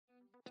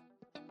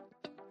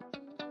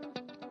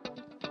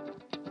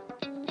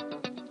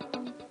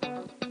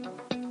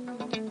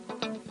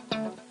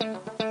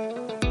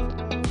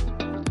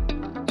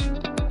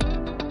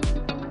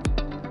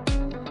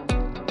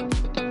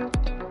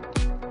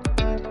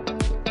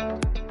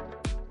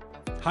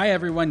Hi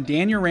everyone,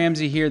 Daniel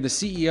Ramsey here, the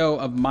CEO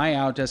of My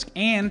Outdesk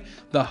and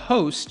the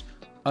host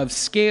of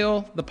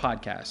Scale the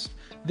Podcast.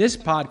 This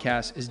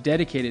podcast is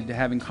dedicated to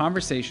having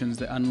conversations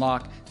that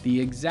unlock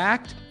the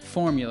exact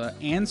formula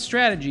and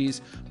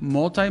strategies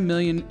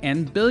multi-million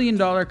and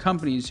billion-dollar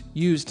companies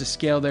use to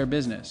scale their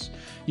business.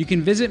 You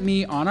can visit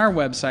me on our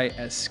website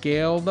at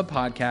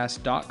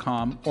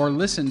scalethepodcast.com or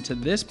listen to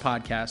this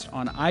podcast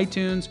on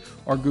iTunes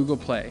or Google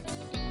Play.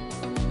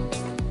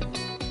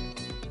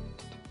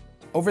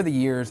 Over the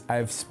years,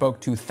 I've spoke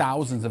to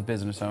thousands of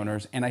business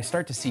owners and I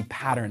start to see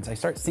patterns. I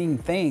start seeing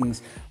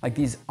things like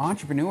these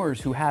entrepreneurs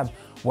who have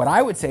what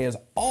I would say is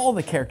all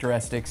the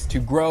characteristics to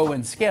grow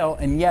and scale,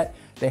 and yet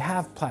they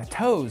have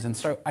plateaus. And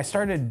so I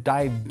started to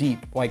dive deep,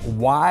 like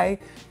why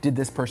did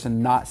this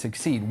person not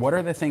succeed? What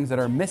are the things that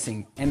are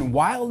missing? And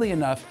wildly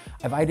enough,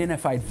 I've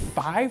identified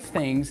 5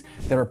 things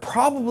that are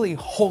probably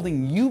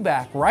holding you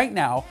back right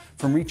now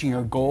from reaching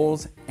your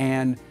goals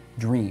and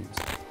dreams.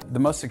 The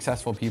most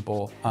successful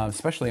people,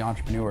 especially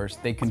entrepreneurs,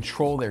 they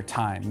control their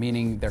time,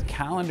 meaning their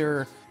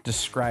calendar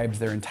describes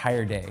their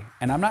entire day.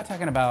 And I'm not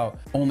talking about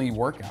only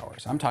work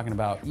hours. I'm talking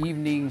about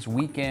evenings,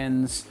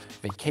 weekends,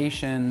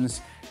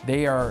 vacations.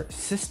 They are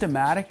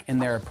systematic in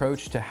their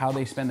approach to how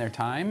they spend their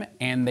time,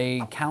 and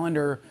they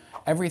calendar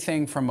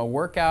everything from a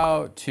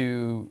workout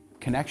to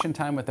connection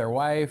time with their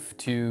wife,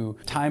 to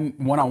time,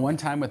 one-on-one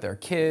time with their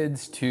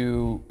kids,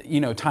 to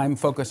time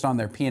focused on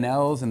their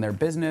P&Ls and their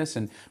business,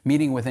 and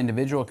meeting with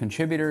individual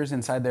contributors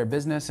inside their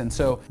business. And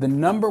so the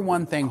number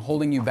one thing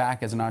holding you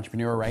back as an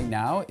entrepreneur right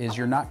now is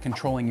you're not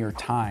controlling your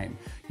time.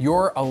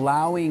 You're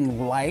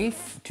allowing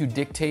life to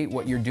dictate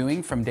what you're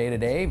doing from day to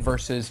day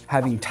versus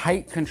having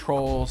tight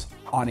controls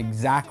on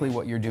exactly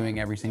what you're doing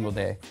every single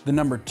day. The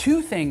number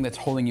 2 thing that's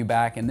holding you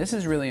back, and this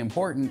is really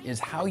important, is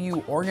how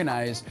you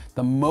organize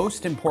the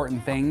most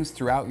important things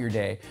throughout your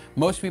day.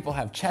 Most people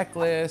have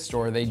checklists,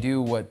 or they do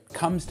what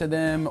comes to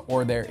them,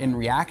 or they're in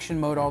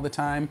reaction mode all the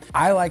time.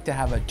 I like to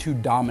have a to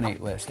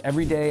dominate list.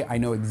 Every day I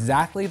know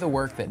exactly the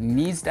work that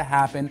needs to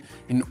happen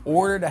in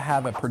order to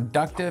have a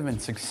productive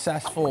and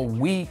successful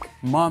week,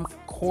 month,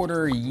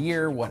 quarter,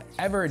 year,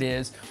 whatever it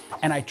is.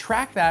 And I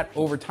track that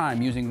over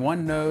time using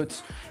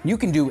OneNotes. You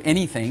can do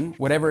anything,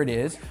 whatever it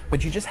is,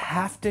 but you just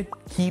have to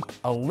keep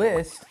a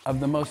list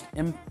of the most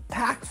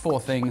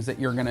impactful things that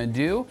you're gonna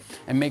do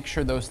and make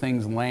sure those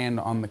things land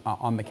on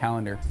the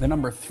calendar. The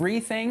number 3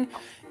 thing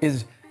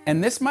is,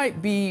 and this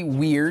might be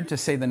weird to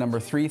say the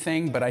number 3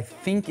 thing, but I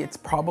think it's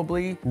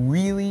probably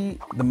really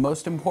the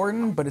most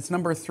important, but it's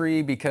number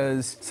 3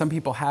 because some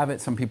people have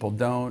it, some people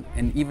don't,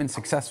 and even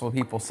successful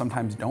people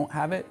sometimes don't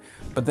have it.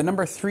 But the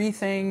number 3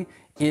 thing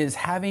is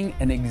having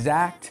an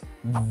exact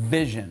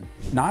vision,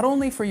 not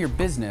only for your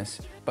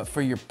business, but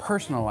for your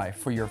personal life,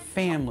 for your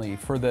family,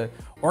 for the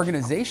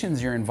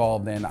organizations you're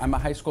involved in. I'm a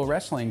high school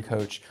wrestling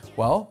coach.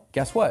 Well,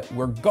 guess what?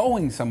 We're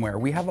going somewhere.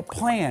 We have a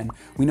plan.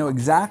 We know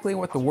exactly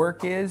what the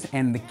work is,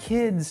 and the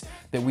kids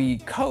that we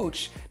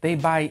coach, they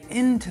buy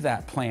into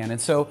that plan.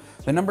 And so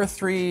the number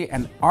 3,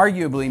 and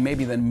arguably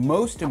maybe the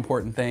most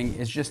important thing,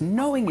 is just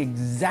knowing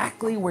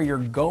exactly where you're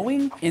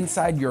going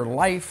inside your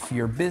life,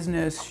 your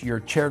business,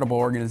 your charitable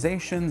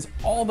organizations,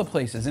 all the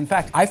places. In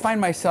fact, I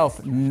find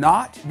myself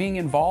not being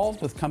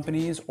involved with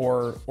companies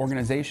or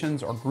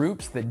organizations or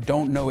groups that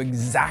don't know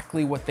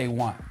exactly what they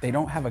want. They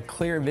don't have a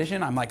clear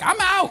vision. I'm like, I'm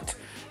out,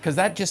 because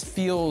that just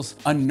feels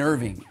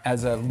unnerving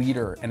as a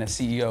leader and a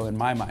CEO in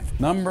my mind.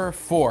 Number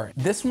 4,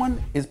 this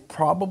one is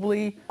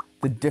probably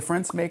the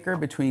difference maker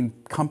between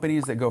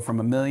companies that go from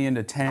 $1 million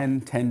to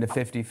 10, 10 to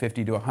 50,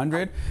 50 to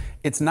 100.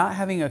 It's not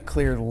having a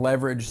clear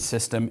leverage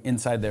system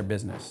inside their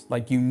business.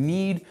 Like, you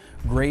need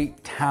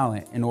great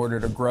talent in order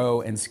to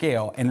grow and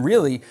scale. And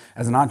really,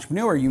 as an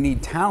entrepreneur, you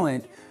need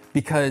talent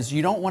because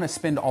you don't want to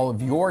spend all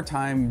of your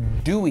time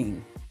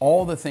doing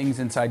all the things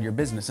inside your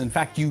business. In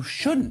fact, you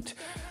shouldn't.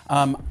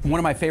 One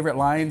of my favorite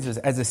lines is,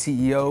 as a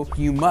CEO,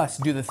 you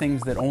must do the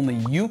things that only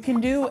you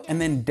can do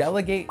and then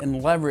delegate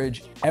and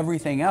leverage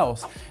everything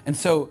else. And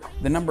so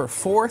the number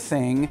 4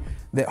 thing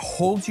that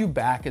holds you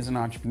back as an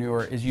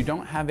entrepreneur is you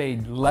don't have a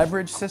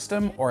leverage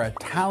system or a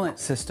talent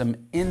system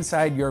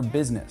inside your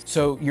business.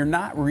 So you're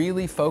not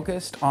really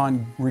focused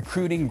on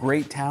recruiting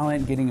great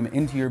talent, getting them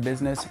into your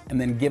business,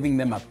 and then giving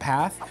them a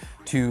path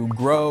to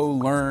grow,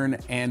 learn,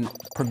 and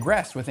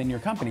progress within your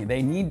company.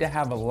 They need to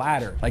have a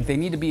ladder. Like, they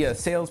need to be a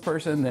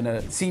salesperson, then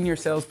a senior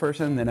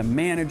salesperson, then a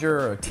manager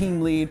or a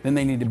team lead. Then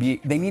they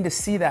need to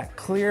see that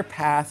clear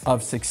path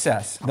of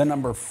success. The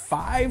number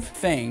 5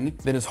 thing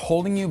that is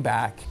holding you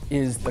back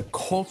is the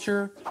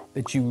culture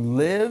that you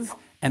live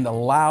and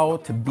allow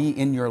to be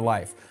in your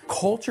life.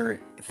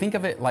 Culture, think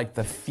of it like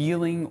the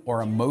feeling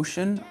or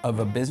emotion of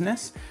a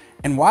business.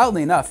 And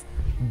wildly enough,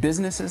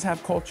 businesses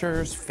have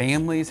cultures,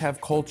 families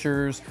have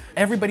cultures.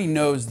 Everybody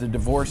knows the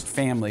divorced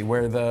family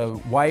where the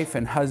wife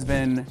and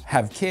husband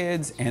have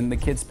kids and the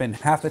kids spend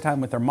half the time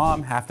with their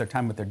mom, half their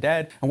time with their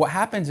dad. And what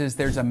happens is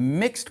there's a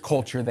mixed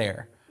culture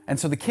there. And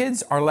so the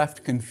kids are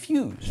left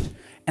confused.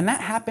 And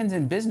that happens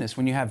in business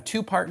when you have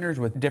 2 partners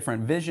with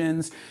different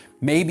visions.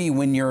 Maybe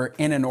when you're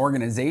in an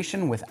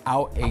organization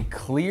without a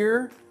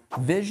clear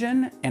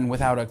vision and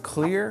without a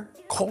clear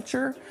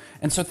culture.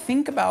 And so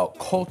think about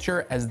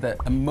culture as the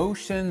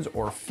emotions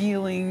or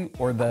feeling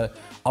or the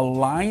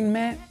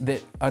alignment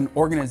that an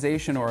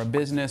organization or a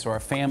business or a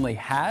family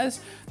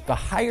has. The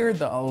higher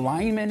the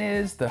alignment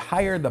is, the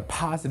higher the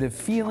positive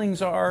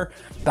feelings are,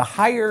 the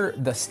higher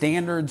the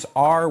standards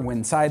are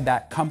inside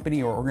that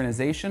company or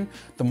organization,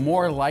 the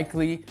more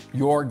likely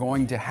you're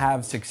going to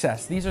have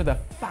success. These are the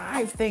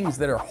 5 things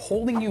that are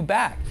holding you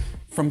back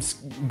from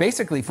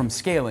basically from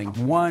scaling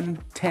 1,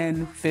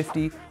 10,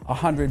 50,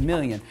 100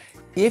 million.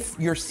 If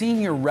you're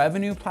seeing your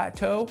revenue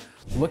plateau,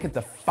 look at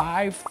the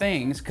 5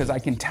 things, because I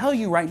can tell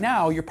you right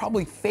now, you're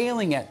probably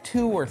failing at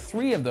 2 or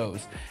 3 of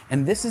those.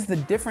 And this is the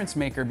difference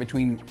maker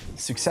between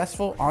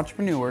successful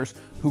entrepreneurs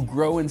who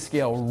grow and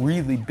scale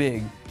really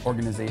big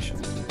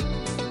organizations.